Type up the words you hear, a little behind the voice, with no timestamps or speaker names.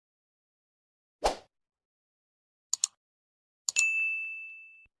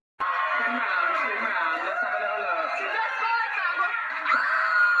Let's have a little look.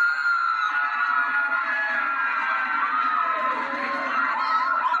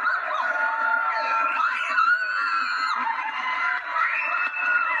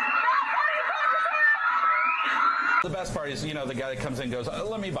 The best part is, you know, the guy that comes in and goes,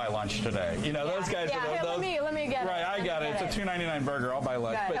 let me buy lunch today. You know, those guys. Yeah, those, let me get it. Right, I got it. It's a $2.99 burger. I'll buy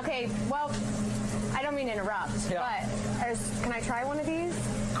lunch. But, okay, well, I don't mean to interrupt, but can I try one of these?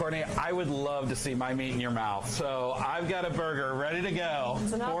 Courtney, I would love to see my meat in your mouth. So I've got a burger ready to go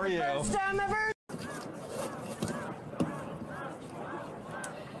for you. First time ever.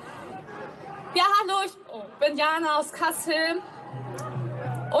 Ja, hallo, ich bin Jana aus Kassel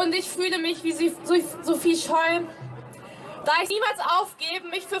und ich fühle mich wie Sophie Scholl, da ich niemals aufgeben,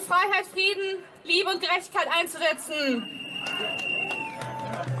 mich für Freiheit, Frieden, Liebe und Gerechtigkeit einzusetzen.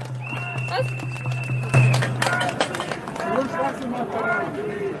 Was?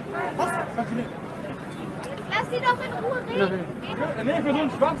 Lass sie doch in Ruhe reden. Nee, für so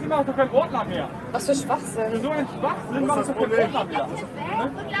einen Schwachsinn macht doch kein Ordner mehr. Was für Schwachsinn? Für so einen Schwachsinn macht doch kein Ordner mehr.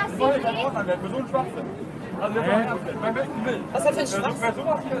 Und lass Soll sie ich kein Ordner mehr, für so einen Schwachsinn. Also jetzt mal ernst, beim besten Willen. Was hat für ein Schwachsinn? Wer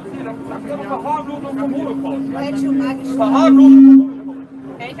sowas hier erzählt, dann sagt er doch Verharmlosung vom Holocaust. schon mal gesprochen. Verharmlosung vom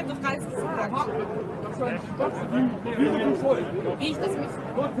Holocaust. Ja, ich hab doch gar nichts gesagt. Das ist ein Schwachsinn. Wieso bist du schuld? Wie ich das mich...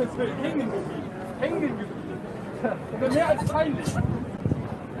 Gottes Willen, hängen geblieben. Hängen geblieben. Das ist mehr als peinlich.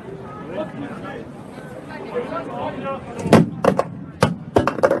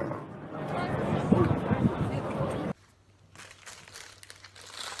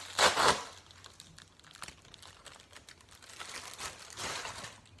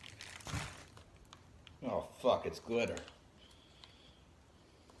 Oh, fuck, it's glitter.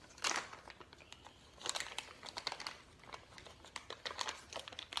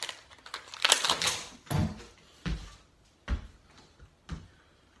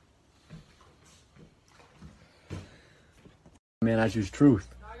 Man, I choose truth.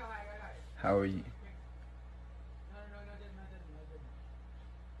 How are you?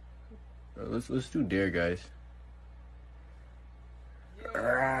 Let's do dare, guys.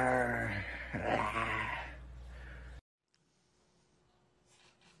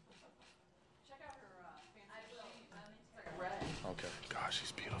 Okay. Gosh,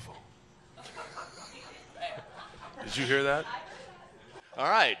 she's beautiful. Did you hear that? All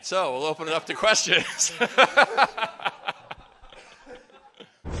right, so we'll open it up to questions.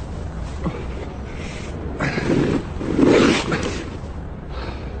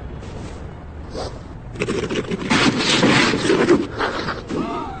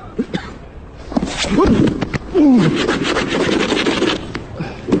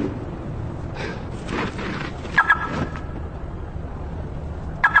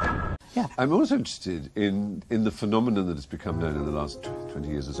 I'm also interested in the phenomenon that has become known in the last 20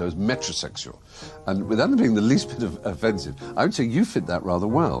 years or so as metrosexual. And without being the least bit offensive, I would say you fit that rather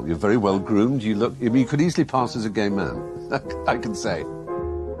well. You're very well groomed. You look, I mean, you could easily pass as a gay man, I can say.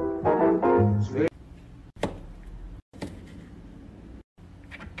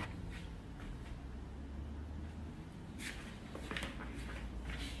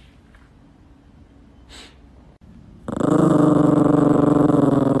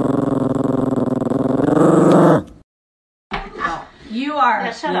 You are.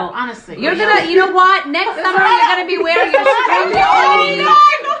 Yeah, shut up, honestly. You're gonna, you know what? Next summer you're gonna be wearing your string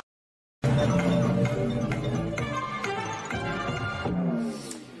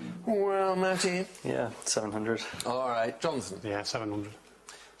Well, Matty. Yeah, 700. All right, Jonathan. Yeah, 700.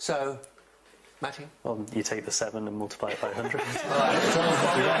 So, Matty? Well, you take the 7 and multiply it by 100. All right,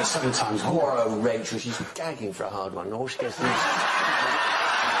 Jonathan. Sometimes poor old Rachel, she's gagging for a hard one. All she gets is...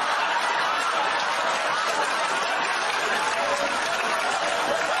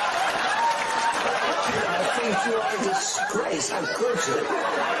 You are a disgrace. How could you?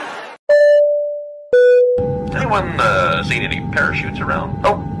 Anyone seen any parachutes around?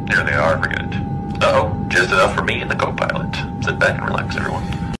 Oh, there they are. Forget it. Uh-oh, just enough for me and the co-pilot. Sit back and relax, everyone.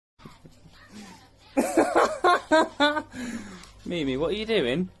 Mimi, what are you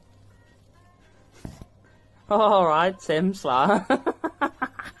doing? All right, Tim Slaw.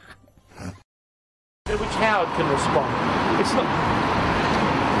 Which Howard can respond. It's not...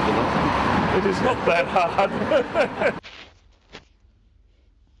 It is not that hard.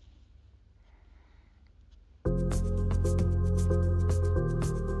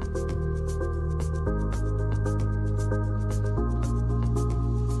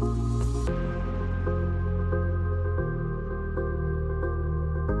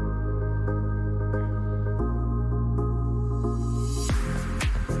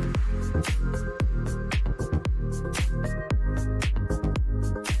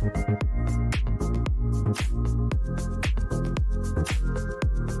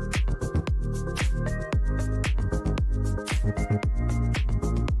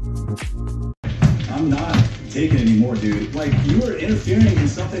 I'm not taking any more, dude. Like, you are interfering in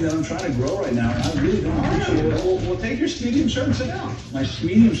something that I'm trying to grow right now, and I really don't appreciate it. Well, take your medium shirt and sit down. My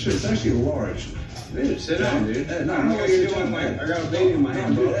medium shirt, it's actually a large. Dude, sit down, dude. No, I know what you're doing. I got a baby in my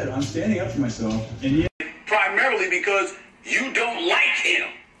hand, bro. I'm standing up for myself. And yeah. Primarily because you don't like him,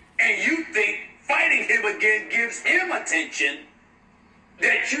 and you think fighting him again gives him attention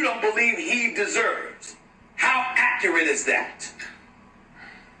that you don't believe he deserves. How accurate is that?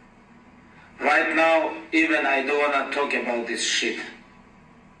 Right now, even I don't want to talk about this shit.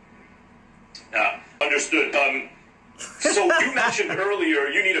 Understood. So you mentioned earlier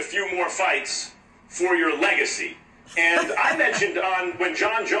you need a few more fights for your legacy. And I mentioned when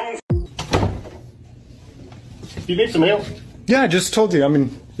John Jones... You need some help? Yeah, I just told you. I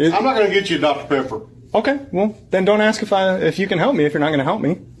mean... I'm not going to get you a Dr. Pepper. Okay, well, then don't ask if you can help me if you're not going to help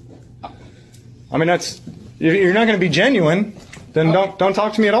me. I mean, that's... If you're not going to be genuine, then don't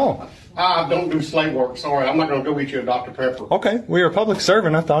talk to me at all. I don't do slave work. Sorry, I'm not going to go get you a Dr. Pepper. Okay, well, you're a public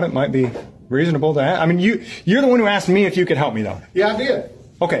servant. I thought it might be reasonable to ask. I mean, you're the one who asked me if you could help me, though. Yeah, I did.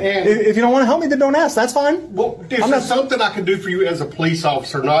 Okay, and if you don't want to help me, then don't ask. That's fine. Well, this is something I can do for you as a police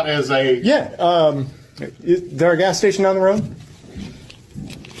officer, not as a... Yeah, is there a gas station down the road?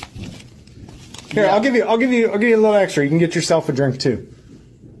 Here, yeah. I'll give you a little extra. You can get yourself a drink, too.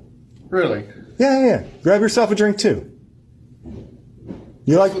 Really? Yeah. Grab yourself a drink, too.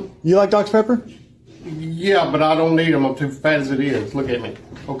 You like Dr. Pepper? Yeah, but I don't need them. I'm too fat as it is. Look at me.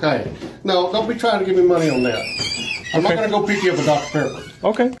 Okay. No, don't be trying to give me money on that. I'm not going to go pick you up a Dr. Pepper.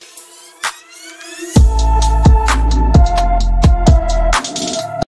 Okay.